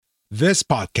This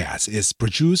podcast is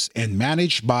produced and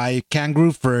managed by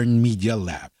Kangaroo Fern Media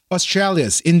Lab,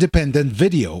 Australia's independent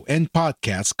video and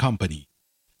podcast company.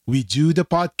 We do the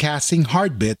podcasting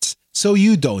hard bits so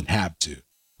you don't have to.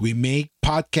 We make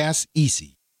podcasts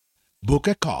easy. Book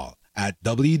a call at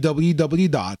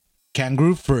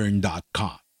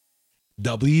www.kangaroofern.com.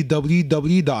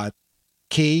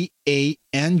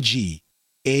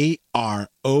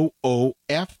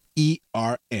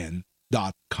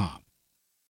 www.kangaroofern.com.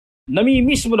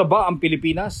 Namimiss mo na ba ang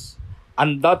Pilipinas?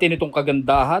 Ang dati nitong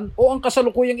kagandahan o ang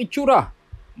kasalukuyang itsura?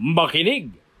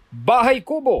 Makinig! Bahay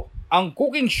Kubo, ang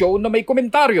cooking show na may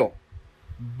komentaryo.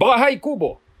 Bahay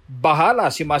Kubo,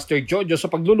 bahala si Master Jojo sa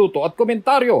pagluluto at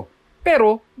komentaryo.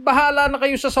 Pero bahala na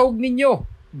kayo sa sahog ninyo.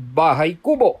 Bahay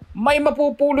Kubo, may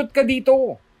mapupulot ka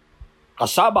dito.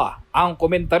 Kasama ang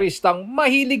komentaristang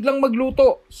mahilig lang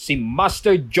magluto, si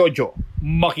Master Jojo.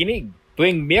 Makinig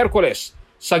tuwing Miyerkules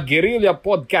sa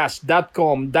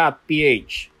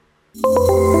guerrillapodcast.com.ph.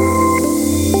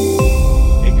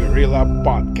 A Guerrilla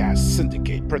Podcast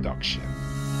Syndicate production.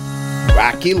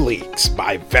 Wacky Leaks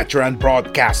by veteran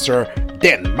broadcaster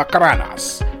Den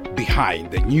Macaranas. Behind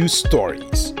the news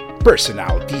stories,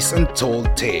 personalities untold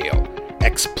tale,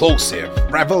 explosive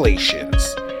revelations.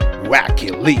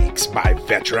 Wacky Leaks by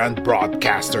veteran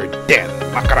broadcaster Den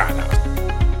Macaranas.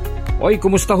 Oy,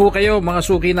 kumusta ho kayo mga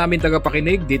suki namin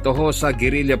tagapakinig dito ho sa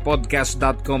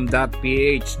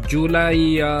guerrillapodcast.com.ph.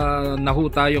 July na ho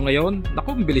tayo ngayon.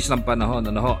 Naku, bilis ng panahon.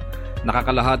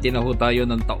 Nakakalahati na ho tayo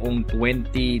ng taong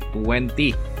 2020.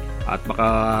 At baka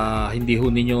hindi ho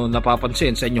ninyo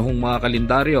napapansin sa inyong mga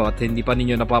kalendaryo at hindi pa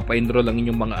ninyo napapa-enroll ang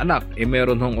inyong mga anak.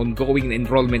 Meron hong ongoing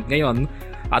enrollment ngayon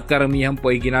at karamihan po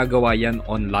ay ginagawa yan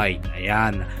online.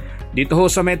 Ayan. Dito ho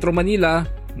sa Metro Manila,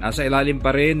 nasa ilalim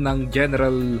pa rin ng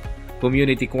General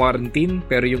Community Quarantine,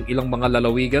 pero yung ilang mga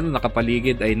lalawigan na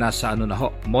nakapaligid ay nasa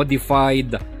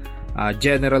modified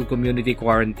General Community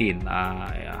Quarantine.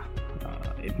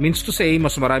 It means to say,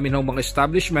 mas marami ng mga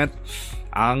establishment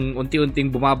ang unti-unting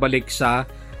bumabalik sa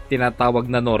tinatawag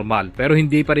na normal. Pero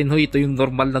hindi pa rin ho ito yung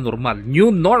normal na normal.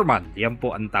 New normal, yan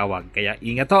po ang tawag. Kaya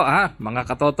ingat ho mga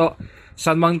katoto.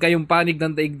 Saan man kayong panig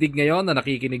ng daigdig ngayon na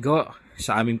nakikinig ho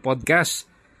sa aming podcast,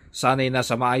 sana'y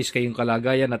nasa maayos kayong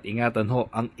kalagayan at ingatan ho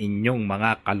ang inyong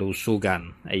mga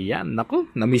kalusugan. Ayan,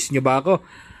 naku, na-miss nyo ba ako?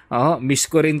 Miss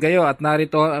ko rin kayo at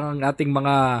narito ang ating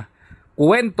mga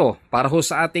kwento para ho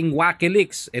sa ating Wacky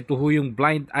Leaks. Ito ho yung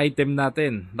blind item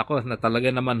natin. Naku, na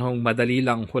talaga naman hong madali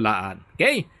lang hulaan.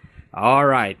 Okay?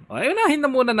 Alright. Unahin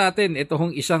na muna natin ito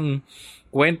hong isang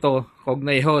kwento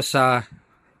kaugnay ho sa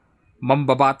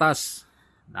mambabatas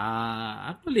na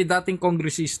actually dating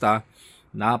kongresista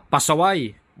na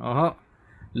pasaway.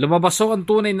 Lumabas ho ang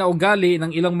tunay na ugali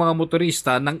ng ilang mga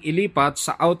motorista nang ilipat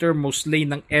sa outermost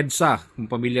lane ng EDSA. Kung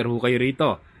pamilyar ho kayo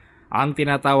rito, ang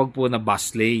tinatawag po na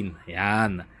bus lane.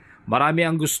 Yan. Marami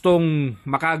ang gustong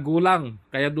makagulang,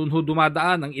 kaya doon ho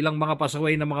dumadaan ang ilang mga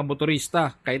pasaway na mga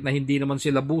motorista kahit na hindi naman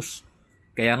sila bus.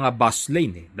 Kaya nga bus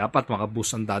lane, dapat mga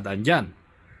bus ang dadaan dyan.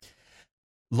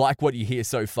 Like what you hear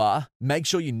so far? Make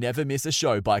sure you never miss a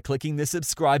show by clicking the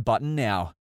subscribe button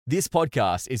now. This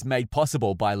podcast is made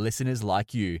possible by listeners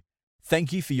like you. Thank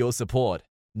you for your support.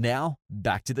 Now,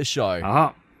 back to the show.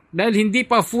 Dahil hindi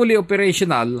pa fully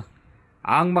operational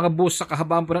ang mga bus sa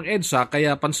kahabaan po ng EDSA,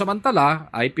 kaya pansamantala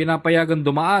ay pinapayagan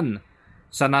dumaan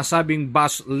sa nasabing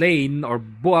bus lane or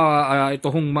ito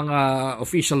hong mga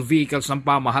official vehicles ng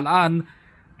pamahalaan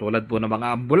tulad po ng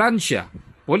mga ambulansya,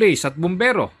 pulis at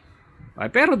bumbero.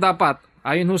 Pero dapat,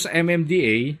 ayon ho sa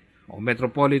MMDA o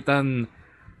Metropolitan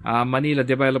Manila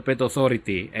Development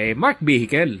Authority, marked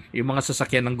vehicle, yung mga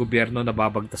sasakyan ng gobyerno na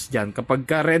babagtas dyan. Kapag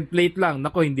ka red plate lang,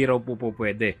 nako, hindi raw po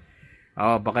pwede.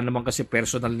 Baka naman kasi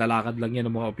personal na lakad lang yan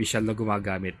ng mga opisyal na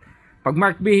gumagamit. Pag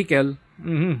marked vehicle,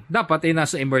 dapat ay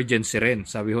nasa emergency rin,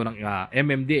 sabi ho ng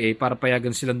MMDA, para payagan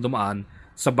silang dumaan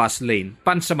sa bus lane,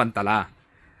 pansamantala.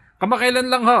 Kamakailan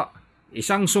lang ho,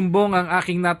 isang sumbong ang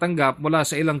aking natanggap mula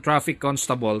sa ilang traffic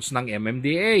constables ng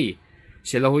MMDA.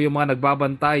 Sila ho yung mga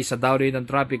nagbabantay sa daloy ng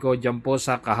trapiko dyan po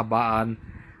sa kahabaan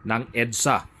ng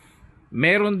EDSA.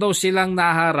 Meron daw silang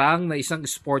naharang na isang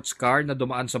sports car na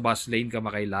dumaan sa bus lane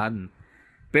kamakailan.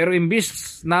 Pero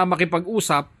imbis na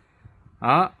makiusap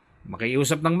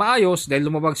ng maayos dahil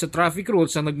lumabag sa traffic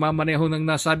rules ang nagmamaneho ng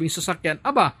nasabing sasakyan,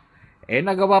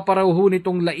 nagawa pa raw ho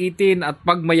nitong laitin at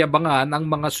pagmayabangan ang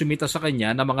mga sumita sa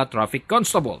kanya na mga traffic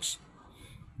constables.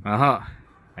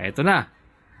 Eto na.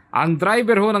 Ang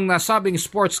driver ho ng nasabing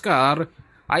sports car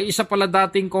ay isa pala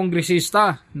dating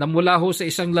kongresista na mula ho sa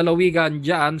isang lalawigan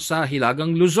dyan sa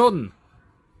Hilagang Luzon.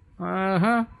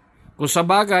 Kung sa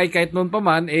bagay, kahit noon pa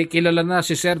man, kilala na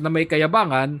si Sir na may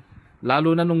kayabangan,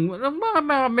 Lalo na nung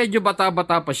medyo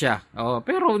bata-bata pa siya.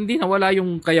 Pero hindi nawala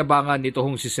yung kayabangan nito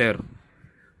hong si Sir.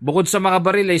 Bukod sa mga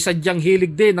baril ay sadyang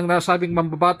hilig din ng nasabing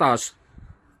mambabatas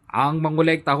ang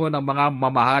mangolekta ho ng mga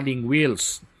mamahaling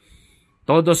wheels.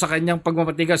 Todo sa kanyang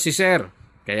pagmamatigas si Sir.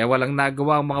 Kaya walang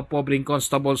nagawa ang mga pobreng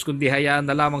constables kundi hayaan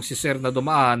na lamang si Sir na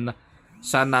dumaan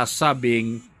sa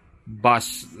nasabing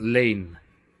bus lane.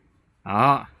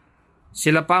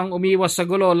 Sila pa ang umiwas sa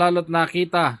gulo lalo't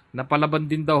nakita na palaban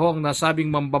din daw ang nasabing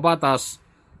mambabatas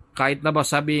kahit na ba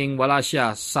sabing wala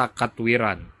siya sa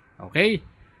katwiran. Okay?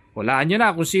 Hulaan nyo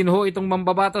na kung sino ho itong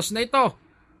mambabatas na ito.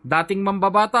 Dating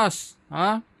mambabatas.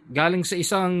 Galing sa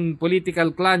isang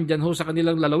political clan dyan ho sa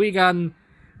kanilang lalawigan.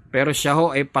 Pero siya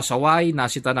ho ay pasaway,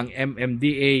 nasita ng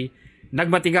MMDA,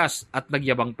 nagmatigas at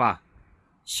nagyabang pa.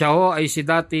 Siya ho ay si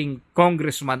dating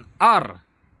Congressman R.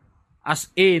 As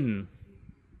in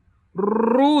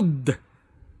rude.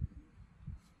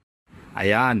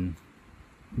 Ayan.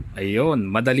 Ayun,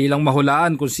 madali lang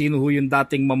mahulaan kung sino ho yung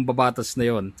dating mambabatas na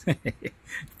yon.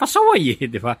 Pasaway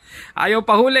di ba? Ayaw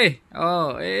pahuli.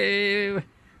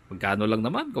 Magkano lang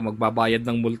naman kung magbabayad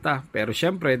ng multa. Pero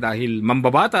syempre dahil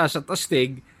mambabatas at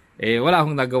astig, wala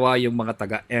akong nagawa yung mga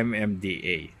taga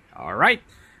MMDA. Alright.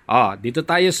 Dito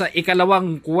tayo sa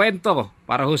ikalawang kwento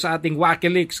para ho sa ating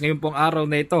Wakileaks ngayon pong araw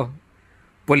na ito.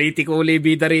 Politiko uli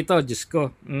bida rito, Diyos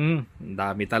ko. Ang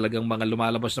dami talagang mga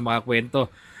lumalabas na mga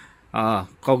kwento.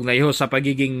 Kaugnay ho sa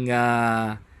pagiging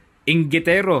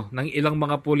inggitero ng ilang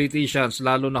mga politicians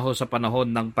lalo na ho sa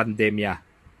panahon ng pandemya.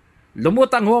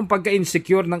 Lumutang ho ang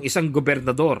pagka-insecure ng isang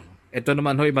gobernador. Ito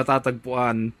naman ho ay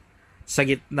matatagpuan sa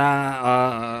gitna,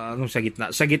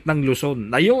 sa gitnang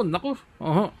Luzon. Ayun, naku,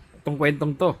 itong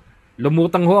kwentong to.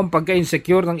 Lumutang ho ang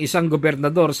pagka-insecure ng isang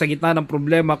gobernador sa gitna ng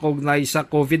problema kaugnay sa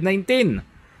COVID-19.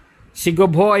 Si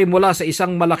Gob ho ay mula sa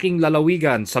isang malaking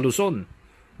lalawigan sa Luzon,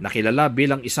 nakilala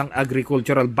bilang isang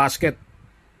agricultural basket.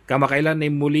 Kamakailan ay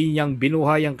muli niyang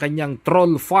binuhay ang kanyang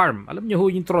troll farm. Alam niyo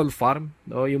ho yung troll farm?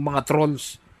 Yung mga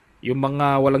trolls, yung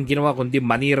mga walang ginawa kundi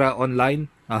manira online.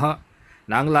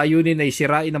 Na ang layunin ay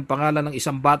sirain ang pangalan ng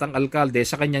isang batang alkalde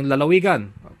sa kanyang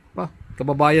lalawigan.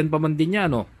 Kababayan pa man din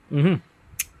niya, no?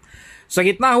 Sa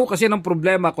gitna ho kasi ng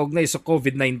problema kaugnay sa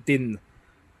COVID-19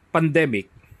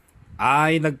 pandemic,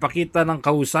 ay nagpakita ng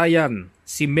kahusayan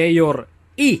si Mayor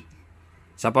E.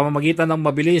 sa pamamagitan ng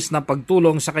mabilis na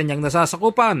pagtulong sa kanyang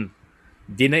nasasakupan.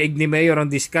 Dinaig ni Mayor ang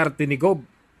diskarte ni Gob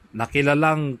na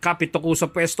kilalang kapituko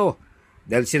sa pwesto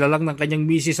dahil sila lang ng kanyang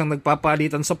misis ang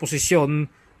nagpapalitan sa posisyon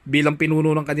bilang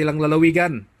pinuno ng kanilang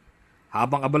lalawigan.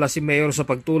 Habang abala si Mayor sa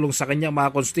pagtulong sa kanyang mga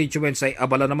constituents ay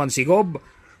abala naman si Gob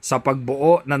sa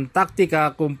pagbuo ng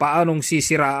taktika kung paanong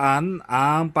sisiraan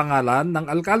ang pangalan ng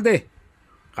alkalde.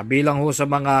 Kabilang ho sa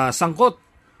mga sangkot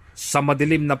sa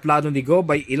madilim na plano ni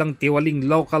Gob ay ilang tiwaling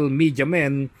local media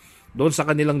men doon sa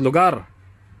kanilang lugar.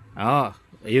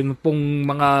 Yun pong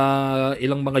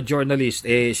ilang mga journalist,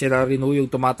 sila rin ho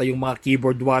yung tumatayong mga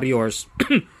keyboard warriors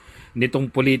nitong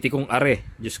politikong are.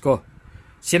 Diyos ko.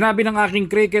 Sinabi ng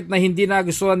aking cricket na hindi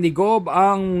nagustuhan ni Gob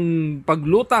ang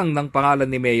paglutang ng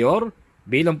pangalan ni Mayor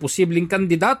bilang posibleng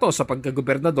kandidato sa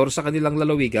pagkagobernador sa kanilang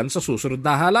lalawigan sa susunod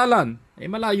na halalan.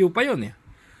 Malayo pa yun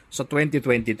sa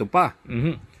 2022 pa.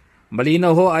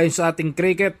 Malinaw ho ayon sa ating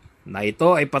cricket na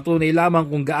ito ay patunay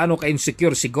lamang kung gaano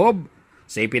ka-insecure si Gob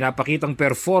sa ipinapakitang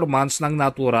performance ng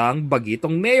naturang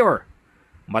bagitong mayor.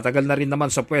 Matagal na rin naman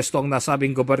sa pwesto ang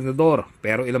nasabing gobernador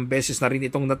pero ilang beses na rin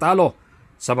itong natalo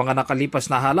sa mga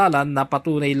nakalipas na halalan na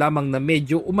patunay lamang na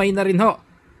medyo umay na rin ho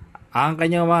ang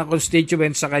kanyang mga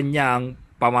constituents sa kanyang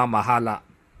pamamahala.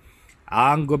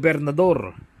 Ang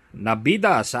gobernador na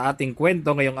bida sa ating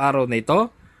kwento ngayong araw na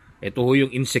ito ho yung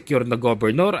insecure na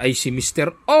governor ay si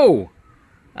Mr. O.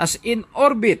 As in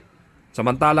orbit.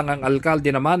 Samantalang ang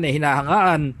alkalde naman ay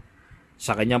hinahangaan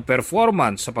sa kanyang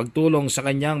performance sa pagtulong sa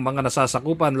kanyang mga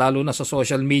nasasakupan lalo na sa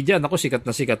social media. Naku, sikat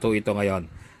na sikat ho ito ngayon.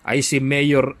 Ay si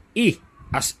Mayor E.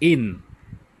 As in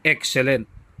excellent.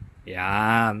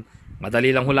 Yan.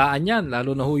 Madali lang hulaan yan.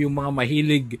 Lalo na ho yung mga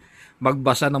mahilig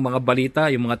magbasa ng mga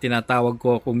balita, yung mga tinatawag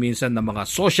ko kung minsan na mga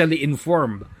socially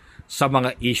informed sa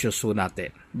mga issues ho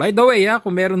natin. By the way,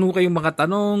 kung meron ho kayong mga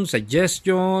tanong,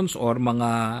 suggestions, or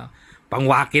mga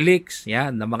pang-Wakileaks,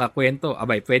 na mga kwento,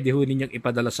 pwede ho ninyong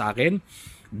ipadala sa akin.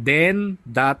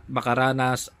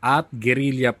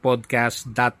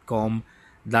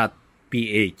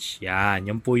 den.macarana@guerrillapodcast.com.ph.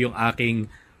 Yan po yung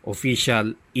aking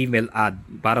official email ad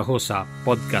para ho sa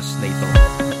podcast na ito.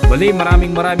 Muli,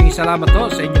 maraming salamat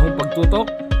ho sa inyong pagtutok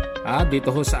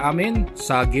dito ho sa amin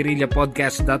sa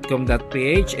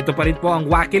guerrillapodcast.com.ph. Ito pa rin po ang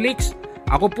Wakileaks.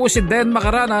 Ako po si Den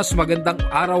Macaranas. Magandang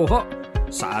araw ho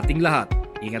sa ating lahat.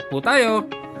 Ingat po tayo.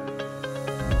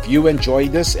 If you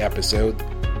enjoyed this episode,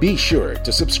 be sure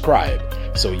to subscribe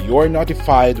so you're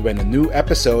notified when a new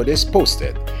episode is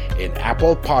posted in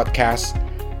Apple Podcasts,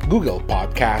 Google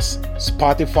Podcasts,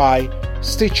 Spotify,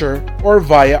 Stitcher, or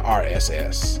via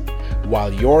RSS.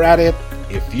 While you're at it,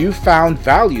 if you found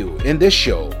value in this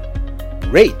show,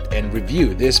 rate and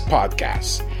review this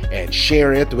podcast and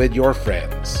share it with your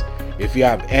friends. If you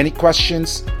have any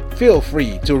questions, feel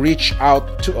free to reach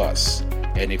out to us.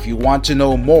 And if you want to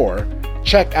know more,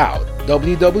 check out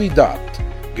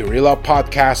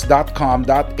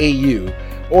www.guerrillapodcast.com.au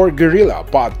or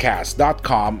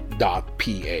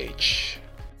guerrillapodcast.com.ph.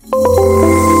 A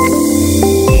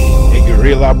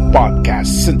Guerrilla Podcast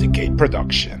Syndicate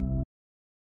production.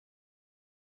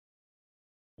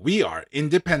 We are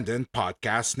Independent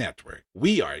Podcast Network.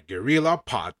 We are Guerrilla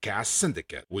Podcast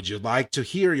Syndicate. Would you like to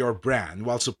hear your brand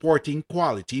while supporting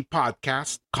quality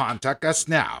podcasts? Contact us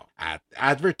now at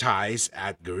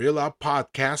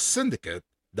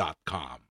advertise@guerrillapodcastsyndicate.com.